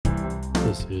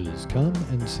This is Come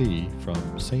and See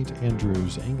from St.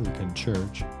 Andrew's Anglican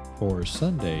Church for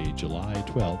Sunday, July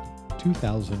 12th,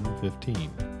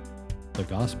 2015. The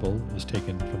Gospel is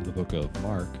taken from the book of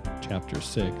Mark, chapter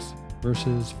 6,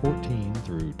 verses 14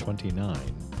 through 29.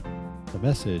 The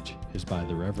message is by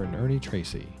the Reverend Ernie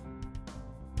Tracy.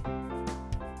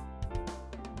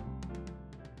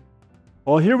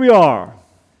 Well, here we are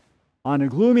on a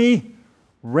gloomy,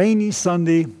 rainy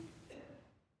Sunday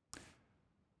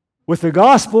with the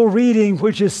gospel reading,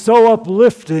 which is so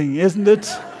uplifting, isn't it?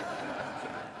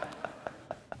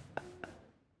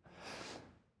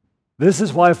 This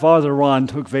is why Father Ron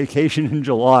took vacation in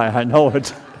July, I know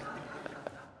it.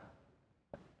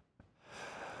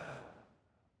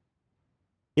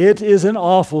 It is an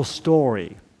awful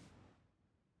story.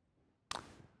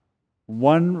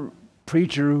 One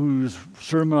preacher whose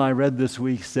sermon I read this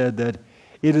week said that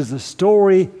it is a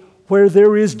story where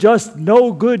there is just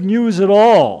no good news at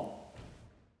all.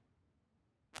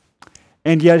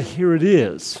 And yet here it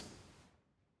is.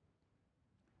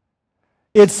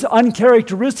 It's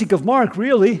uncharacteristic of Mark,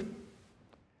 really.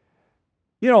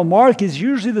 You know, Mark is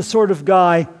usually the sort of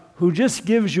guy who just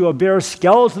gives you a bare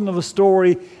skeleton of a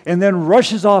story and then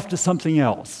rushes off to something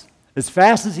else as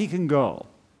fast as he can go.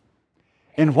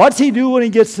 And what's he do when he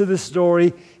gets to this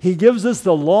story? He gives us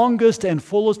the longest and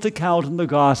fullest account in the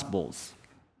Gospels.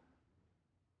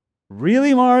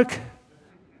 Really, Mark?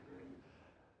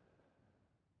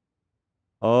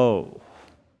 Oh.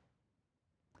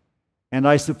 And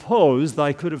I suppose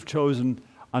I could have chosen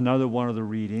another one of the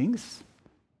readings.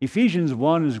 Ephesians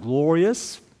 1 is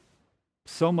glorious.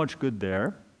 So much good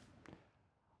there.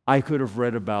 I could have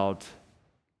read about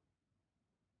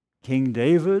King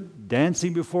David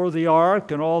dancing before the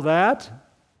ark and all that.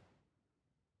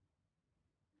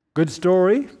 Good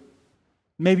story.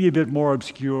 Maybe a bit more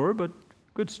obscure, but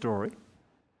good story.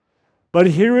 But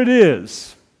here it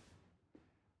is.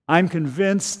 I'm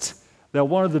convinced that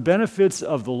one of the benefits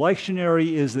of the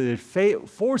lectionary is that it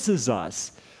forces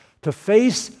us to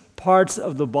face parts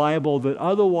of the Bible that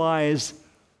otherwise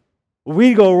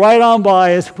we'd go right on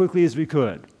by as quickly as we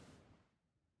could.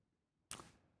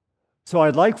 So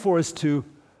I'd like for us to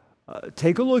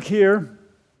take a look here.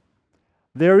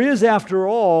 There is, after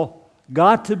all,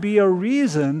 got to be a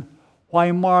reason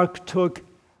why Mark took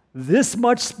this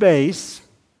much space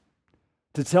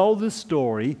to tell this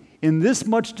story in this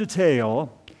much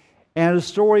detail, and a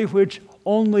story which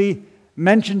only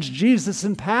mentions Jesus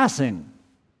in passing.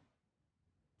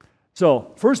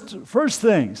 So, first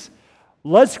things,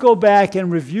 let's go back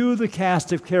and review the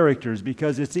cast of characters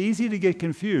because it's easy to get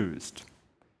confused.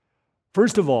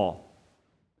 First of all,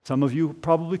 some of you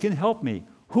probably can help me.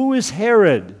 Who is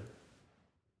Herod?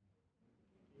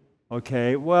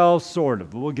 Okay, well, sort of,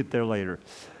 but we'll get there later.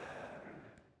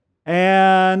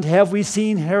 And have we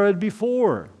seen Herod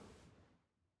before?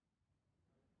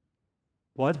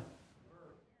 What?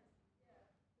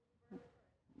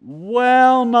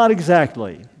 Well, not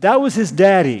exactly. That was his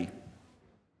daddy.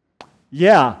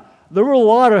 Yeah, there were a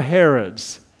lot of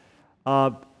Herods.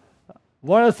 One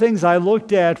of the things I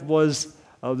looked at was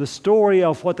the story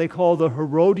of what they call the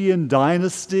Herodian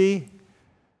dynasty.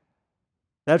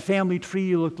 That family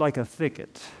tree looked like a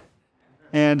thicket.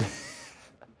 And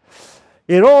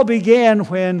it all began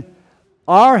when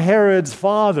our Herod's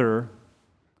father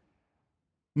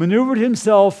maneuvered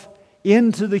himself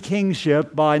into the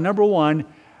kingship by, number one,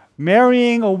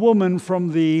 marrying a woman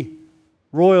from the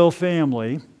royal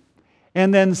family,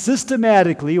 and then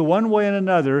systematically, one way and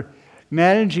another,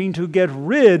 managing to get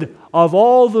rid of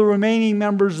all the remaining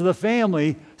members of the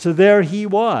family, so there he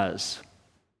was.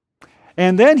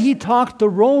 And then he talked the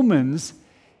Romans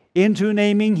into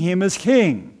naming him as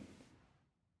king,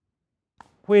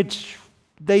 which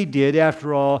they did.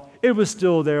 After all, it was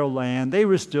still their land. They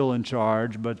were still in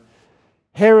charge, but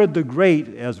Herod the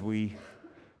Great, as we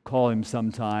call him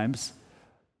sometimes,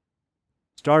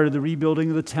 started the rebuilding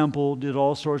of the temple, did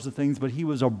all sorts of things, but he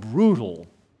was a brutal,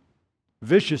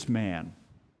 vicious man.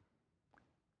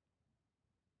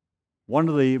 One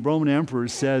of the Roman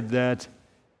emperors said that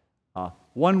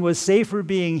one was safer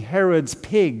being Herod's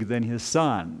pig than his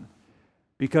son,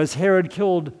 because Herod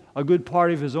killed a good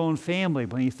part of his own family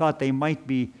when he thought they might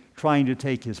be trying to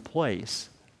take his place.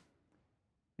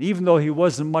 Even though he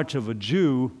wasn't much of a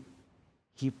Jew,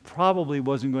 he probably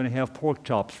wasn't going to have pork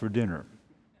chops for dinner.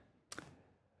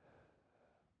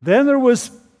 Then there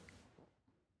was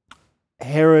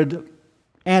Herod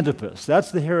Antipas.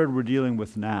 That's the Herod we're dealing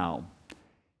with now.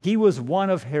 He was one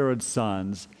of Herod's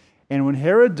sons, and when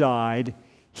Herod died,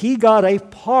 he got a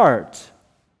part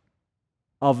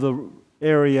of the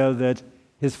area that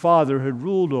his father had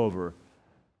ruled over.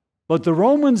 But the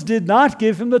Romans did not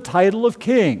give him the title of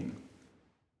king.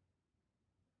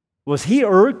 Was he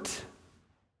irked?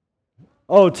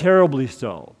 Oh, terribly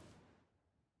so.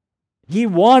 He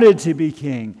wanted to be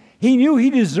king. He knew he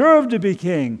deserved to be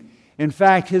king. In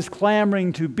fact, his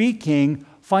clamoring to be king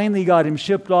finally got him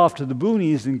shipped off to the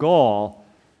boonies in Gaul.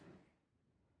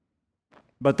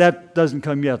 But that doesn't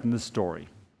come yet in this story.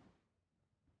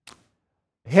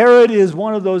 Herod is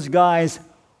one of those guys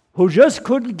who just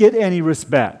couldn't get any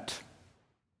respect.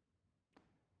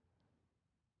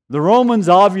 The Romans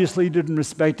obviously didn't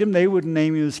respect him. They wouldn't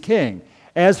name him as king.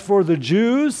 As for the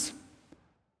Jews,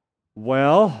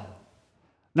 well,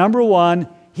 number one,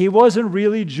 he wasn't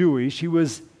really Jewish. He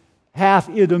was half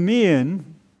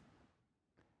Idumean.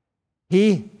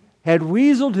 He had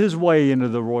weaseled his way into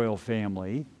the royal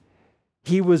family.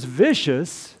 He was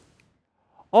vicious.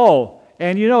 Oh,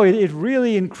 and it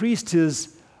really increased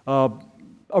his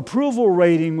approval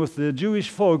rating with the Jewish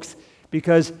folks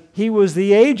because he was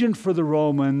the agent for the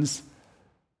Romans,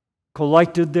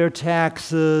 collected their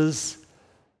taxes,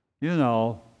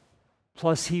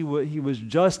 plus he was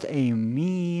just a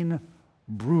mean,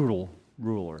 brutal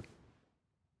ruler.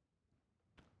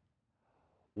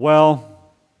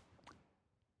 Well,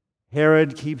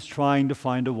 Herod keeps trying to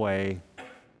find a way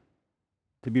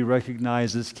to be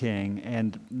recognized as king,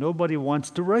 and nobody wants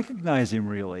to recognize him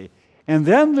really. And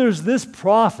then there's this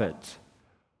prophet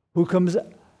who comes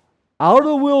out of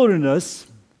the wilderness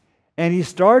and he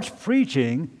starts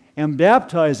preaching and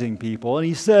baptizing people, and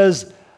he says,